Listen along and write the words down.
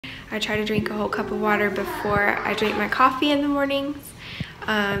I try to drink a whole cup of water before I drink my coffee in the mornings.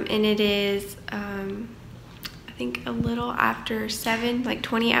 And it is, I think a little after 7, like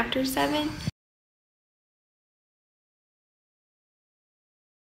 20 after 7.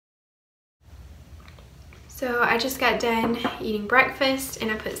 So I just got done eating breakfast and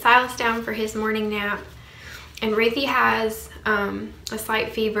I put Silas down for his morning nap. And Ruthie has a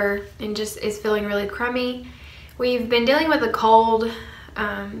slight fever and just is feeling really crummy. We've been dealing with a cold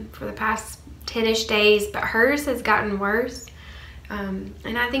for the past 10-ish days, but hers has gotten worse. And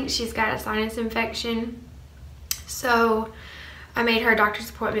I think she's got a sinus infection. So I made her a doctor's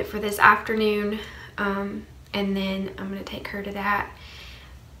appointment for this afternoon, and then I'm gonna take her to that.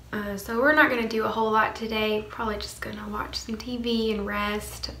 So we're not gonna do a whole lot today. Probably just gonna watch some TV and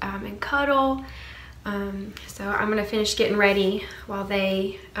rest and cuddle. So I'm gonna finish getting ready while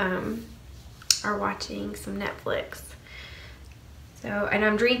they are watching some Netflix. So, and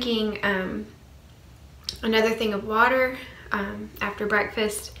I'm drinking another thing of water after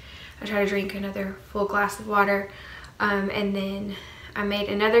breakfast. I try to drink another full glass of water, and then I made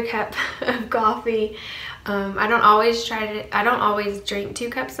another cup of coffee. I don't always drink 2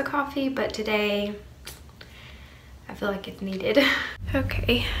 cups of coffee, but today I feel like it's needed.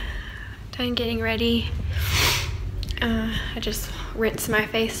 Okay, done getting ready. I just rinsed my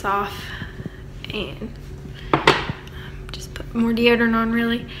face off and just put more deodorant on,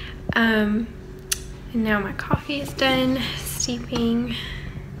 really. And now my coffee is done steeping.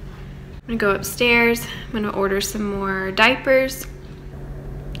 I'm gonna go upstairs. I'm gonna order some more diapers.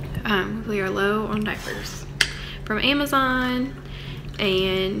 We are low on diapers from Amazon,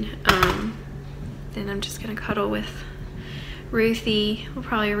 and then I'm just gonna cuddle with Ruthie. We'll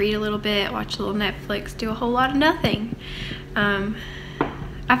probably read a little bit, watch a little Netflix, do a whole lot of nothing.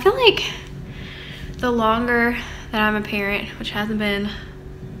 I feel like the longer that I'm a parent, which hasn't been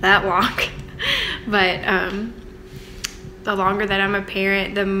that long, but the longer that I'm a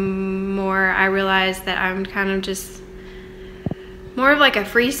parent, the more I realize that I'm kind of just more of like a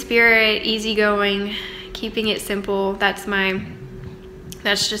free spirit, easygoing, keeping it simple. That's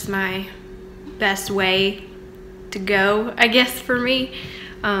just my best way to go, I guess, for me.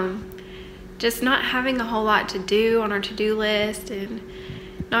 Just not having a whole lot to do on our to-do list and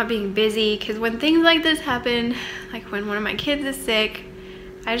not being busy, because when things like this happen, like when one of my kids is sick,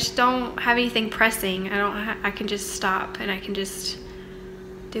 I just don't have anything pressing. I can just stop and I can just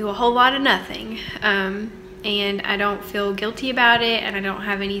do a whole lot of nothing. And I don't feel guilty about it, and I don't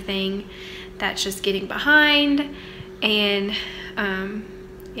have anything that's just getting behind. And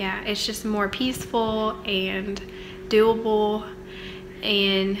yeah, it's just more peaceful and doable.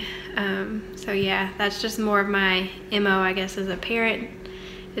 And so yeah, that's just more of my MO, I guess, as a parent.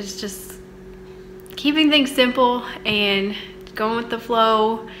 It's just keeping things simple and going with the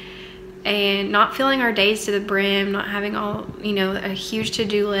flow and not filling our days to the brim, not having all, you know, a huge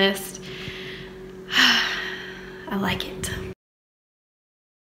to-do list. I like it.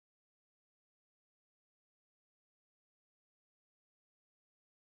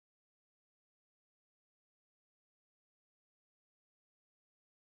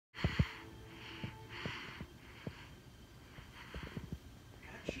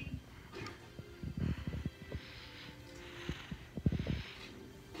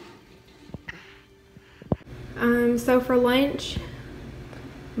 So for lunch,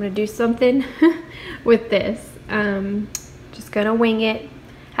 I'm gonna do something with this. Just gonna wing it.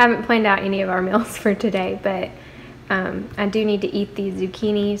 Haven't planned out any of our meals for today, but I do need to eat these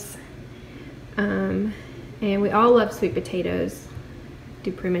zucchinis. And we all love sweet potatoes.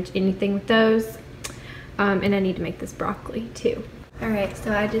 Do pretty much anything with those. And I need to make this broccoli too. All right,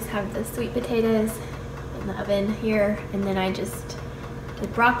 so I just have the sweet potatoes in the oven here, and then I just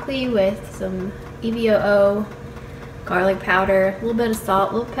did broccoli with some EVOO, garlic powder, a little bit of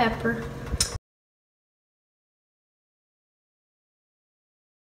salt, a little pepper.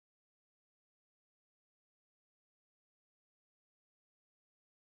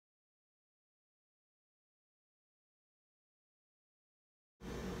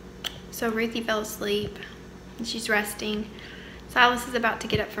 So Ruthie fell asleep and she's resting. Silas is about to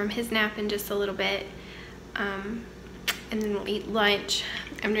get up from his nap in just a little bit. And then we'll eat lunch.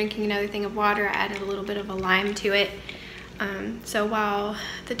 I'm drinking another thing of water. I added a little bit of a lime to it. So while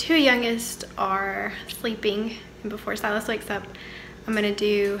the 2 youngest are sleeping and before Silas wakes up, I'm gonna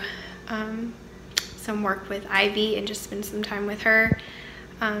do some work with Ivy and just spend some time with her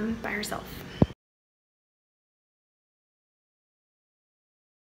by herself.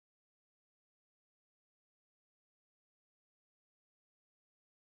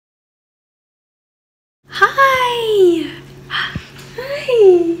 Hi!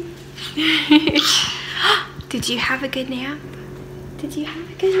 Hi! Did you have a good nap? Did you have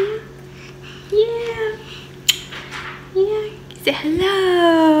a good nap? Yeah. Yeah. Say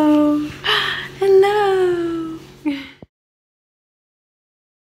hello. Hello.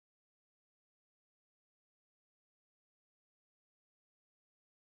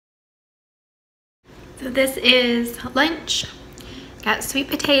 So this is lunch. Got sweet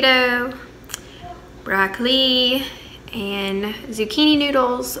potato, broccoli, and zucchini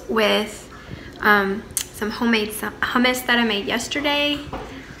noodles with some homemade hummus that I made yesterday.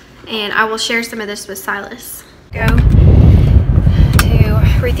 And I will share some of this with Silas. Go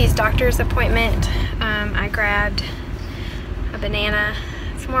to Ruthie's doctor's appointment. I grabbed a banana.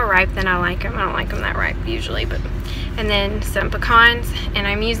 It's more ripe than I like them. I don't like them that ripe usually, but and then some pecans. And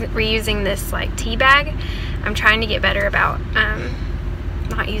I'm reusing this like tea bag. I'm trying to get better about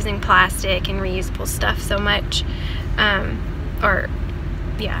not using plastic and reusable stuff so much,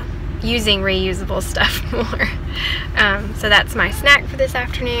 using reusable stuff more. So that's my snack for this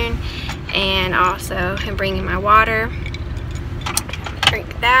afternoon, and also I'm bringing my water.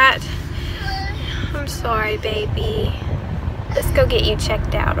 Drink that. I'm sorry, baby. Let's go get you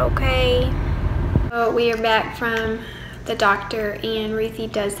checked out, okay? So we are back from the doctor, and Ruthie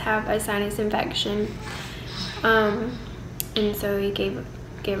does have a sinus infection, and so he gave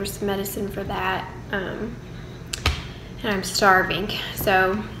her some medicine for that, and I'm starving,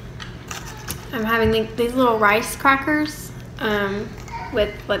 so I'm having these little rice crackers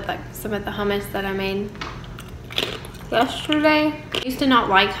with like some of the hummus that I made yesterday. I used to not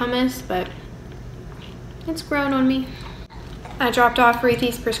like hummus, but it's grown on me. I dropped off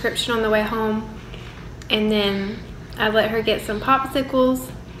Ruthie's prescription on the way home, and then I let her get some popsicles,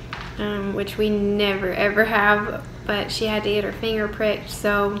 which we never ever have, but she had to get her finger pricked.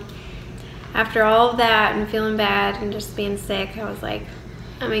 So after all of that and feeling bad and just being sick, I was like,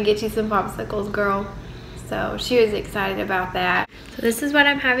 I'm gonna get you some popsicles, girl. So she was excited about that. So this is what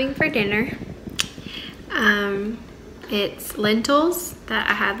I'm having for dinner. It's lentils that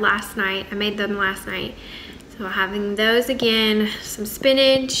I had last night. I made them last night. So I'm having those again, some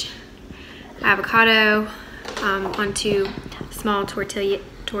spinach, avocado, on 2 small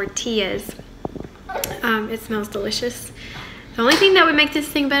tortillas. It smells delicious. The only thing that would make this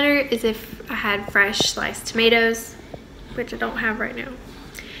thing better is if I had fresh sliced tomatoes, which I don't have right now.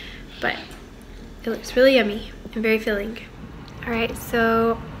 But it looks really yummy and very filling. All right,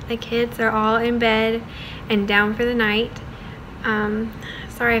 so the kids are all in bed and down for the night.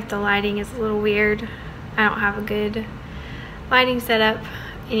 Sorry if the lighting is a little weird. I don't have a good lighting setup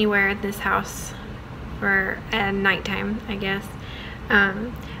anywhere in this house for at nighttime, I guess.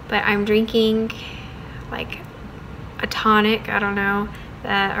 But I'm drinking like a tonic, I don't know,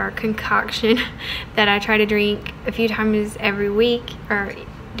 or concoction that I try to drink a few times every week or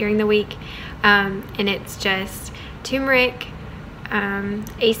during the week, and it's just turmeric,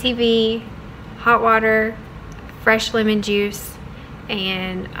 ACV, hot water, fresh lemon juice,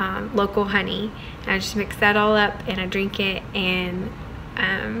 and local honey. And I just mix that all up and I drink it, and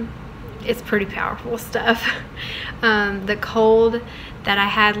it's pretty powerful stuff. The cold that I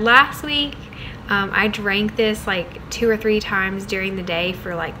had last week, I drank this like 2 or 3 times during the day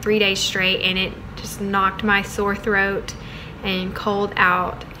for like 3 days straight, and it just knocked my sore throat and cold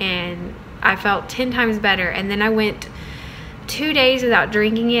out, and I felt 10 times better. And then I went 2 days without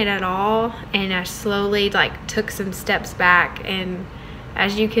drinking it at all, and I slowly like took some steps back, and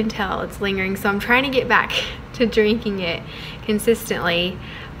as you can tell, it's lingering. So I'm trying to get back to drinking it consistently,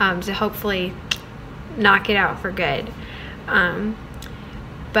 to hopefully knock it out for good.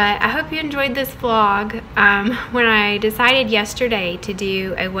 But I hope you enjoyed this vlog. When I decided yesterday to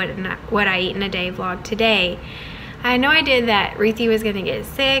do a what I eat in a day vlog today, I had no idea that Ruthie was gonna get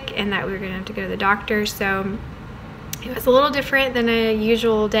sick and that we were gonna have to go to the doctor. So it was a little different than a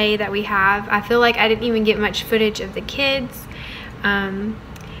usual day that we have. I feel like I didn't even get much footage of the kids.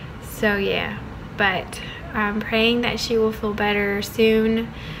 So yeah, but I'm praying that she will feel better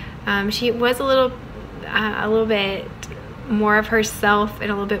soon. She was a little bit more of herself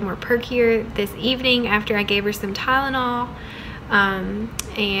and a little bit more perkier this evening after I gave her some Tylenol,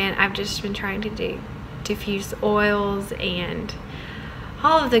 and I've just been trying to diffuse oils and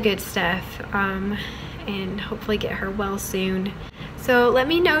all of the good stuff, and hopefully get her well soon. So let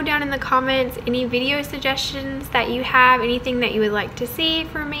me know down in the comments any video suggestions that you have, anything that you would like to see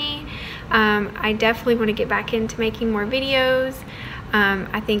from me. I definitely want to get back into making more videos.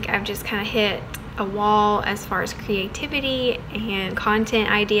 I think I've just kind of hit a wall as far as creativity and content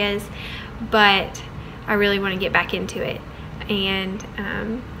ideas, but I really want to get back into it.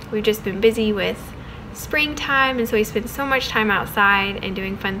 And we've just been busy with springtime, and so he spends so much time outside and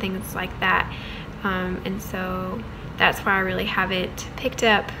doing fun things like that. And so that's why I really haven't picked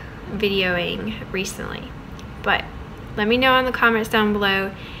up videoing recently. But let me know in the comments down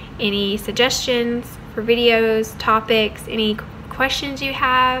below any suggestions for videos, topics, any questions you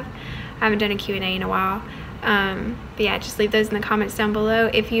have. I haven't done a Q&A in a while. But yeah, just leave those in the comments down below.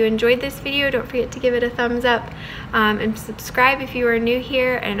 If you enjoyed this video, don't forget to give it a thumbs up, and subscribe if you are new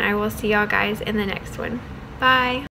here, and I will see y'all guys in the next one. Bye.